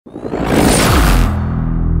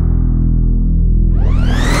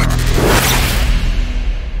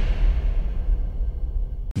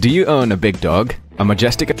Do you own a big dog? A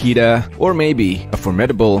majestic Akita, or maybe a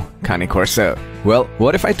formidable Cane Corso? Well,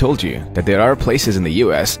 what if I told you that there are places in the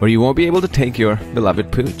US where you won't be able to take your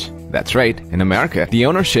beloved pooch? That's right, in America, the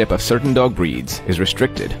ownership of certain dog breeds is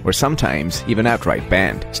restricted or sometimes even outright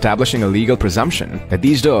banned, establishing a legal presumption that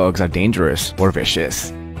these dogs are dangerous or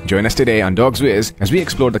vicious. Join us today on Dogs Wiz as we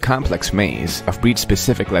explore the complex maze of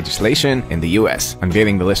breed-specific legislation in the US,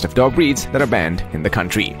 unveiling the list of dog breeds that are banned in the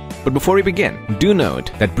country. But before we begin, do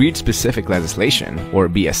note that breed-specific legislation, or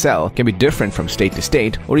BSL, can be different from state to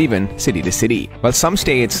state or even city to city. While some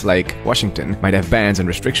states, like Washington, might have bans and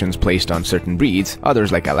restrictions placed on certain breeds,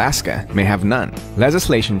 others, like Alaska, may have none.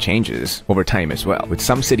 Legislation changes over time as well, with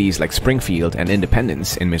some cities like Springfield and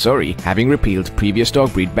Independence in Missouri having repealed previous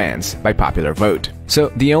dog breed bans by popular vote. So,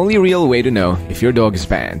 the only real way to know if your dog is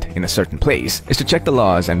banned in a certain place is to check the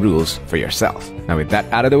laws and rules for yourself. Now with that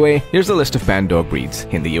out of the way, here's the list of banned dog breeds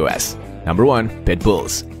in the US. Number 1. Pit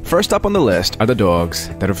Bulls. First up on the list are the dogs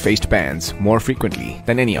that have faced bans more frequently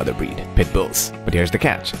than any other breed, Pit Bulls. But here's the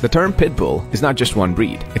catch. The term Pit Bull is not just one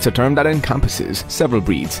breed. It's a term that encompasses several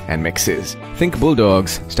breeds and mixes. Think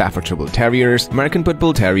Bulldogs, Staffordshire Bull Terriers, American Pit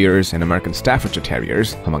Bull Terriers, and American Staffordshire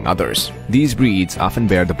Terriers, among others. These breeds often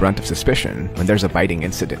bear the brunt of suspicion when there's a biting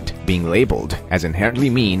incident, being labeled as inherently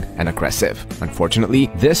mean and aggressive. Unfortunately,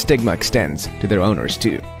 this stigma extends to their owners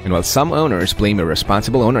too. And while some owners blame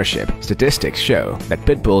irresponsible ownership, statistics show that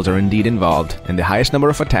Pit Bulls are indeed involved in the highest number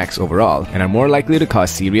of attacks overall and are more likely to cause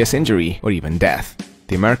serious injury or even death.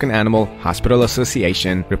 The American Animal Hospital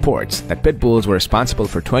Association reports that pit bulls were responsible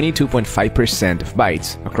for 22.5% of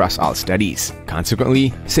bites across all studies.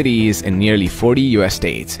 Consequently, cities in nearly 40 US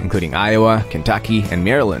states, including Iowa, Kentucky, and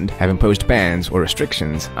Maryland, have imposed bans or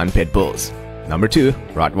restrictions on pit bulls. Number 2.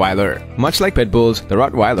 Rottweiler. Much like pit bulls, the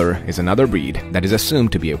Rottweiler is another breed that is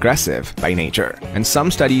assumed to be aggressive by nature, and some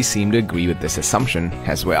studies seem to agree with this assumption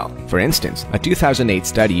as well. For instance, a 2008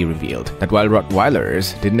 study revealed that while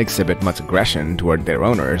Rottweilers didn't exhibit much aggression toward their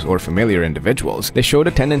owners or familiar individuals, they showed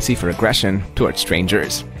a tendency for aggression towards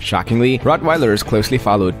strangers. Shockingly, Rottweilers closely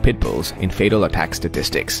followed pit bulls in fatal attack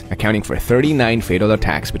statistics, accounting for 39 fatal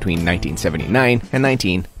attacks between 1979 and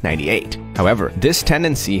 1998. However, this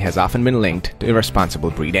tendency has often been linked to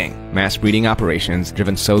irresponsible breeding. Mass breeding operations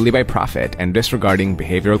driven solely by profit and disregarding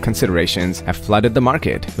behavioral considerations have flooded the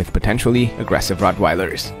market with potentially aggressive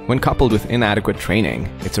Rottweilers. When coupled with inadequate training,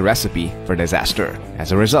 it's a recipe for disaster.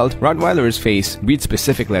 As a result, Rottweilers face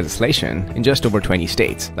breed-specific legislation in just over 20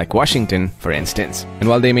 states, like Washington, for instance. And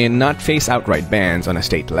while they may not face outright bans on a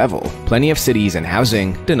state level, plenty of cities and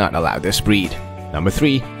housing do not allow this breed. Number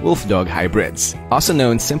 3. Wolfdog hybrids. Also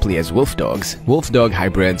known simply as Wolfdogs, Wolfdog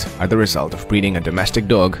hybrids are the result of breeding a domestic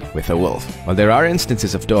dog with a wolf. While there are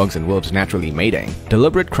instances of dogs and wolves naturally mating,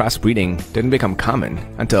 deliberate crossbreeding didn't become common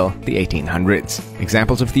until the 1800s.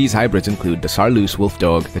 Examples of these hybrids include the Saarloos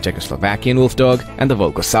Wolfdog, the Czechoslovakian Wolfdog, and the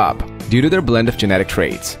Volkosob. Due to their blend of genetic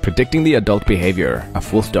traits, predicting the adult behavior of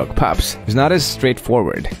Wolfdog pups is not as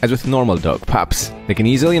straightforward as with normal dog pups. They can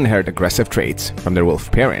easily inherit aggressive traits from their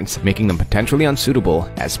wolf parents, making them potentially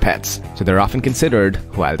unsuitable as pets, so they're often considered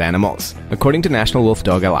wild animals. According to National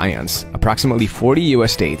Wolfdog Alliance, approximately 40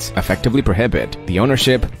 US states effectively prohibit the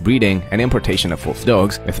ownership, breeding, and importation of wolf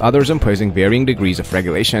dogs, with others imposing varying degrees of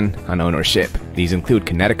regulation on ownership. These include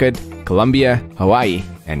Connecticut, Colombia, Hawaii,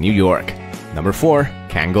 and New York. Number 4.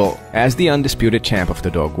 Kangal. As the undisputed champ of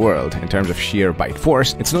the dog world in terms of sheer bite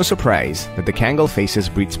force, it's no surprise that the Kangal faces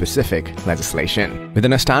breed-specific legislation. With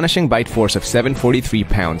an astonishing bite force of 743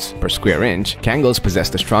 pounds per square inch, Kangals possess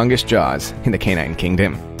the strongest jaws in the canine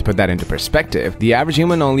kingdom. To put that into perspective, the average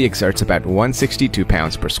human only exerts about 162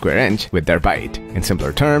 pounds per square inch with their bite. In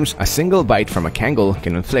simpler terms, a single bite from a Kangal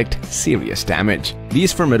can inflict serious damage.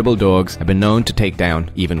 These formidable dogs have been known to take down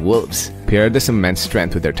even wolves. Pair this immense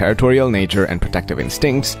strength with their territorial nature and protective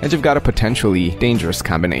instincts, and you've got a potentially dangerous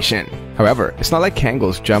combination. However, it's not like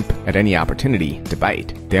Kangals jump at any opportunity to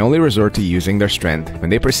bite. They only resort to using their strength when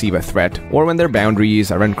they perceive a threat or when their boundaries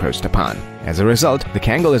are encroached upon. As a result, the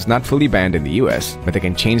Kangal is not fully banned in the US, but they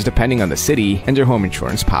can change depending on the city and your home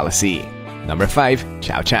insurance policy. Number 5.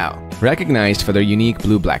 Chow Chow. Recognized for their unique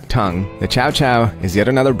blue-black tongue, the Chow Chow is yet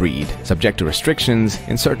another breed subject to restrictions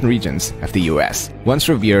in certain regions of the US. Once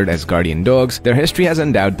revered as guardian dogs, their history has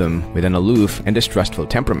endowed them with an aloof and distrustful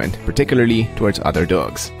temperament, particularly towards other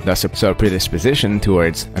dogs. Thus, a predisposition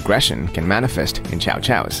towards aggression can manifest in Chow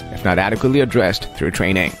Chows, if not adequately addressed through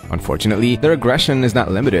training. Unfortunately, their aggression is not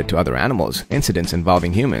limited to other animals. Incidents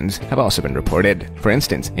involving humans have also been reported. For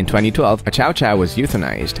instance, in 2012, a Chow Chow was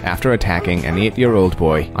euthanized after attacking an 8-year-old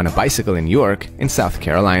boy on a bicycle bicycle in York in South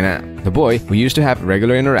Carolina. The boy, who used to have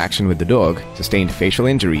regular interaction with the dog, sustained facial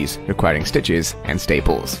injuries requiring stitches and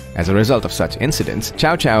staples. As a result of such incidents,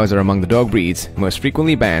 Chow Chows are among the dog breeds most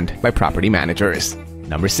frequently banned by property managers.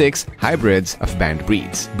 Number 6. Hybrids of banned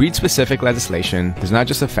breeds. Breed-specific legislation does not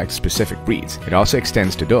just affect specific breeds, it also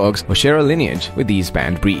extends to dogs who share a lineage with these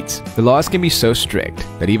banned breeds. The laws can be so strict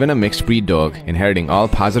that even a mixed breed dog inheriting all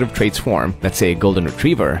positive traits form, let's say a golden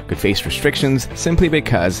retriever, could face restrictions simply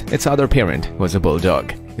because its other parent was a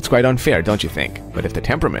bulldog. It's quite unfair, don't you think? But if the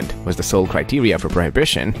temperament was the sole criteria for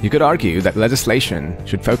prohibition, you could argue that legislation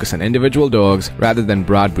should focus on individual dogs rather than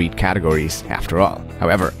broad breed categories after all.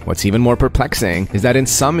 However, what's even more perplexing is that in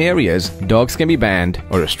some areas, dogs can be banned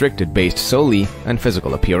or restricted based solely on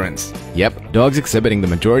physical appearance. Yep, dogs exhibiting the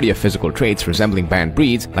majority of physical traits resembling banned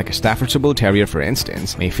breeds, like a Staffordshire Bull Terrier for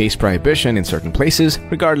instance, may face prohibition in certain places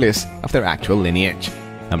regardless of their actual lineage.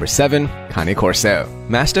 Number 7. Cane Corso.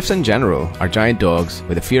 Mastiffs in general are giant dogs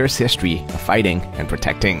with a fierce history of fighting and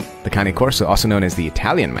protecting. The Cane Corso, also known as the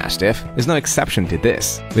Italian Mastiff, is no exception to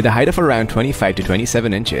this. With a height of around 25 to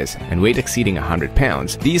 27 inches and weight exceeding 100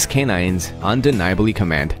 pounds, these canines undeniably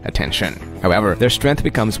command attention. However, their strength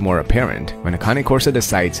becomes more apparent when a Cane Corso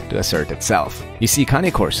decides to assert itself. You see,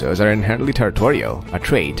 Cane Corsos are inherently territorial, a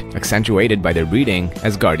trait accentuated by their breeding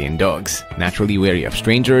as guardian dogs. Naturally wary of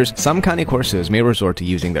strangers, some Cane Corsos may resort to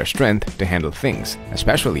using their strength to handle things,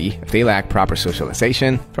 especially if they lack proper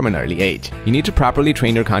socialization from an early age. You need to properly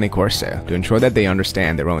train your Cane Corso to ensure that they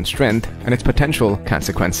understand their own strength and its potential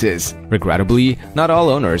consequences. Regrettably, not all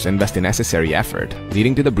owners invest the necessary effort,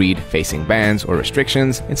 leading to the breed facing bans or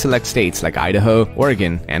restrictions in select states like Idaho,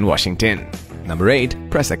 Oregon, and Washington. Number 8.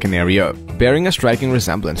 Presa Canario. Bearing a striking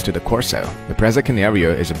resemblance to the Corso, the Presa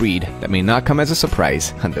Canario is a breed that may not come as a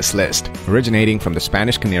surprise on this list. Originating from the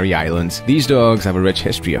Spanish Canary Islands, these dogs have a rich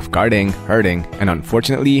history of guarding, herding, and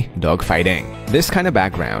unfortunately, dog fighting. This kind of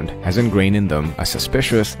background has ingrained in them a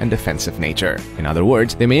suspicious and defensive nature. In other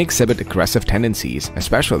words, they may exhibit aggressive tendencies,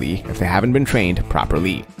 especially if they haven't been trained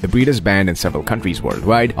properly. The breed is banned in several countries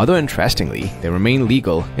worldwide, although interestingly, they remain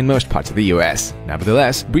legal in most parts of the US.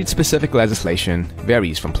 Nevertheless, breed-specific legislation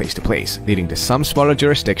varies from place to place, leading to some smaller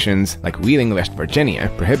jurisdictions like Wheeling, West Virginia,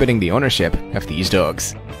 prohibiting the ownership of these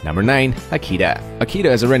dogs. Number 9. Akita. Akita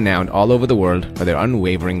is renowned all over the world for their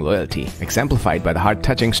unwavering loyalty, exemplified by the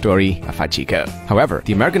heart-touching story of Hachiko. However,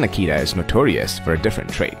 the American Akita is notorious for a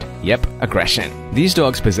different trait. Yep, aggression. These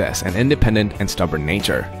dogs possess an independent and stubborn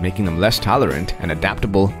nature, making them less tolerant and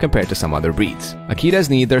adaptable compared to some other breeds. Akitas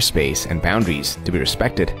need their space and boundaries to be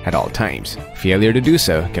respected at all times. Failure to do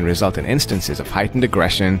so can result in instances of heightened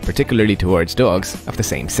aggression, particularly towards dogs of the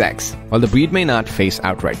same sex. While the breed may not face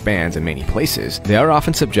outright bans in many places, they are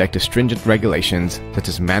often subject to stringent regulations such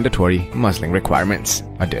as mandatory muzzling requirements.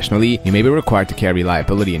 Additionally, you may be required to carry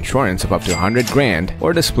liability insurance of up to $100,000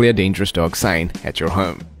 or display a dangerous dog sign at your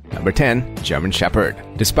home. Number 10. German Shepherd.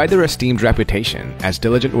 Despite their esteemed reputation as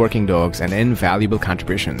diligent working dogs and invaluable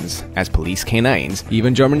contributions as police canines,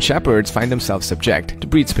 even German Shepherds find themselves subject to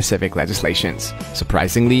breed-specific legislations.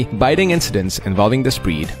 Surprisingly, biting incidents involving this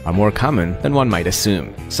breed are more common than one might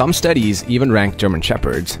assume. Some studies even rank German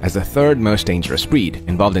Shepherds as the third most dangerous breed,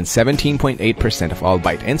 involved in 17.8% of all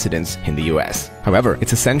bite incidents in the US. However,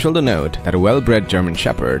 it's essential to note that a well-bred German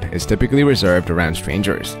Shepherd is typically reserved around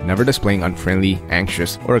strangers, never displaying unfriendly,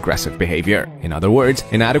 anxious, or aggressive behavior. In other words,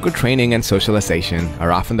 inadequate training and socialization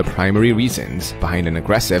are often the primary reasons behind an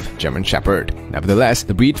aggressive German Shepherd. Nevertheless,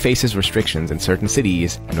 the breed faces restrictions in certain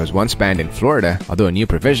cities and was once banned in Florida, although a new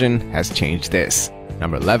provision has changed this.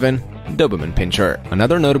 Number 11. Doberman Pinscher.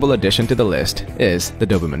 Another notable addition to the list is the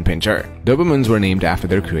Doberman Pinscher. Dobermans were named after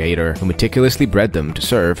their creator, who meticulously bred them to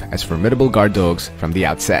serve as formidable guard dogs from the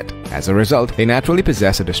outset. As a result, they naturally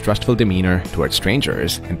possess a distrustful demeanor towards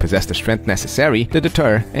strangers and possess the strength necessary to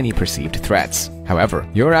deter any perceived threats. However,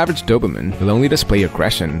 your average Doberman will only display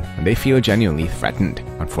aggression when they feel genuinely threatened.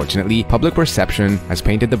 Unfortunately, public perception has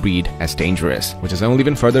painted the breed as dangerous, which is only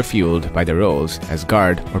been further fueled by their roles as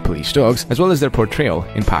guard or police dogs, as well as their portrayal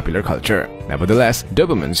in popular culture. Nevertheless,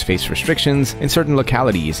 Dobermans face restrictions in certain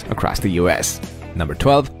localities across the US. Number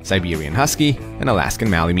 12. Siberian Husky and Alaskan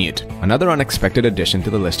Malamute. Another unexpected addition to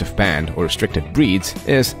the list of banned or restricted breeds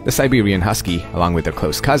is the Siberian Husky, along with their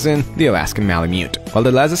close cousin, the Alaskan Malamute. While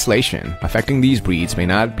the legislation affecting these breeds may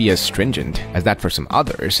not be as stringent as that for some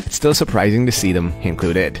others, it's still surprising to see them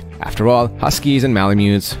included. After all, Huskies and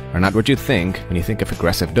Malamutes are not what you think when you think of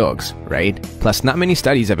aggressive dogs, right? Plus, not many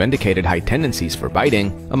studies have indicated high tendencies for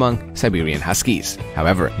biting among Siberian Huskies.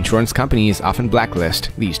 However, insurance companies often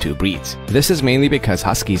blacklist these two breeds. This is mainly mainly because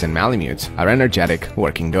Huskies and Malamutes are energetic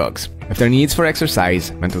working dogs. If their needs for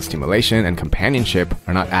exercise, mental stimulation, and companionship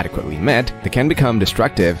are not adequately met, they can become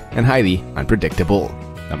destructive and highly unpredictable.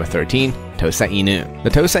 Number 13. Tosa Inu. The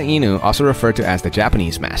Tosa Inu, also referred to as the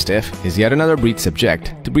Japanese Mastiff, is yet another breed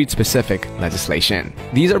subject to breed-specific legislation.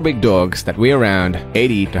 These are big dogs that weigh around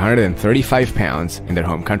 80 to 135 pounds in their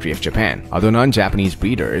home country of Japan, although non-Japanese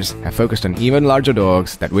breeders have focused on even larger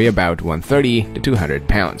dogs that weigh about 130 to 200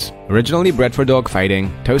 pounds. Originally bred for dog fighting,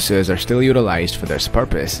 Tosas are still utilized for this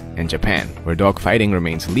purpose in Japan, where dog fighting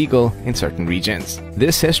remains legal in certain regions.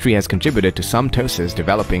 This history has contributed to some Tosas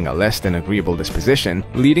developing a less than agreeable disposition,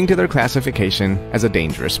 leading to their classification as a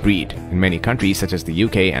dangerous breed. In many countries such as the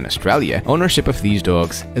UK and Australia, ownership of these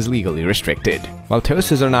dogs is legally restricted. While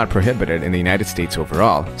Tosas are not prohibited in the United States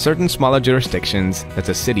overall, certain smaller jurisdictions, such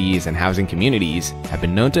as cities and housing communities, have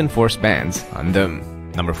been known to enforce bans on them.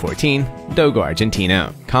 Number 14. Dogo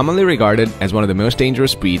Argentino. Commonly regarded as one of the most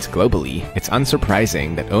dangerous breeds globally, it's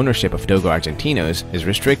unsurprising that ownership of Dogo Argentinos is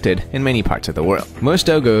restricted in many parts of the world. Most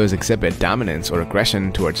Dogos exhibit dominance or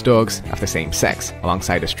aggression towards dogs of the same sex,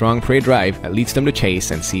 alongside a strong prey drive that leads them to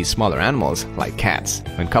chase and seize smaller animals like cats.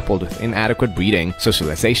 When coupled with inadequate breeding,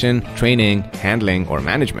 socialization, training, handling, or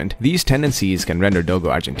management, these tendencies can render Dogo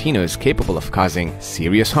Argentinos capable of causing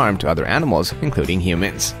serious harm to other animals, including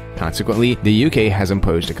humans. Consequently, the UK has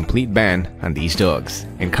imposed a complete ban on these dogs.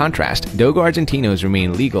 In contrast, Dogo Argentinos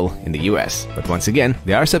remain legal in the US, but once again,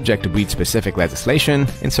 they are subject to breed-specific legislation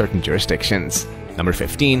in certain jurisdictions. Number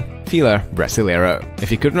 15. Fila Brasileiro.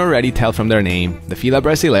 If you couldn't already tell from their name, the Fila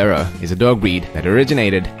Brasileiro is a dog breed that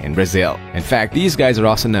originated in Brazil. In fact, these guys are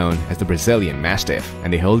also known as the Brazilian Mastiff,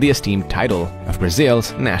 and they hold the esteemed title of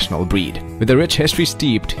Brazil's national breed. With a rich history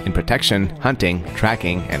steeped in protection, hunting,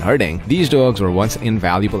 tracking, and herding, these dogs were once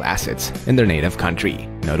invaluable assets in their native country.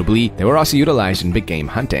 Notably, they were also utilized in big game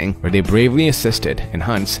hunting, where they bravely assisted in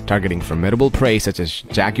hunts targeting formidable prey such as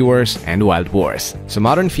jaguars and wild boars. So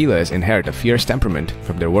modern Filas inherit a fierce temperament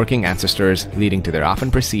from their working ancestors, leading to their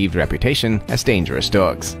often perceived reputation as dangerous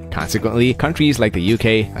dogs. Consequently, countries like the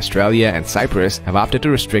UK, Australia, and Cyprus have opted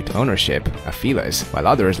to restrict ownership of Filas, while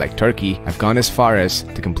others like Turkey have gone as far as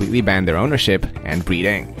to completely ban their ownership and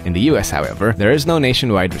breeding. In the US, however, there is no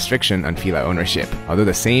nationwide restriction on Fila ownership, although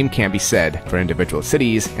the same can be said for individual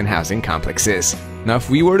cities and housing complexes. Now, if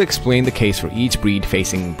we were to explain the case for each breed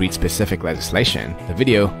facing breed-specific legislation, the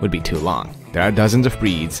video would be too long. There are dozens of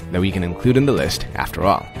breeds that we can include in the list after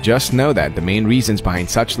all. Just know that the main reasons behind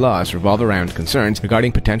such laws revolve around concerns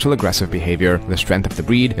regarding potential aggressive behavior, the strength of the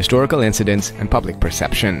breed, historical incidents, and public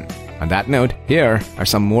perception. On that note, here are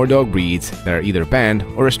some more dog breeds that are either banned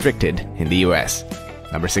or restricted in the US.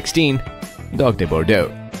 Number 16. Dog de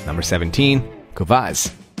Bordeaux. Number 17.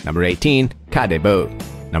 Couvaz. Number 18. Cadebo.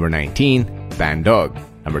 Number 19. Bandog.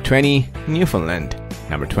 Number 20. Newfoundland.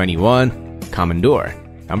 Number 21. Commandeur.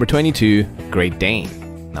 Number 22. Great Dane.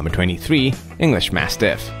 Number 23. English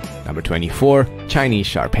Mastiff. Number 24. Chinese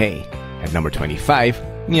Shar-Pei. At number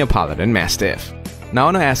 25. Neapolitan Mastiff. Now I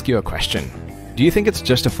want to ask you a question. Do you think it's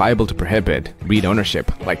justifiable to prohibit breed ownership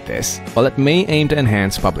like this? While it may aim to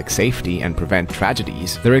enhance public safety and prevent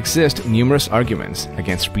tragedies, there exist numerous arguments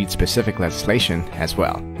against breed-specific legislation as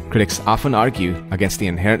well. Critics often argue against the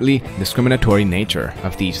inherently discriminatory nature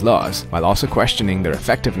of these laws, while also questioning their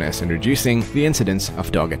effectiveness in reducing the incidence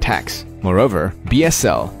of dog attacks. Moreover,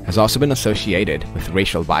 BSL has also been associated with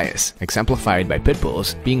racial bias, exemplified by pit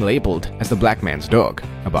bulls being labeled as the black man's dog.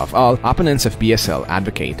 Above all, opponents of BSL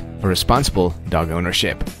advocate for responsible dog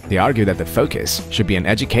ownership. They argue that the focus should be on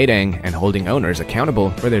educating and holding owners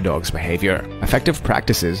accountable for their dog's behavior. Effective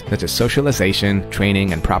practices such as socialization,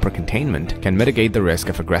 training, and proper containment can mitigate the risk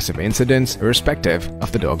of aggressive incidents irrespective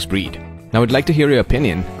of the dog's breed. Now, I'd like to hear your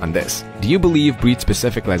opinion on this. Do you believe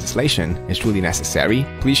breed-specific legislation is truly necessary?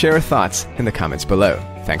 Please share your thoughts in the comments below.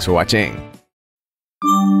 Thanks for watching.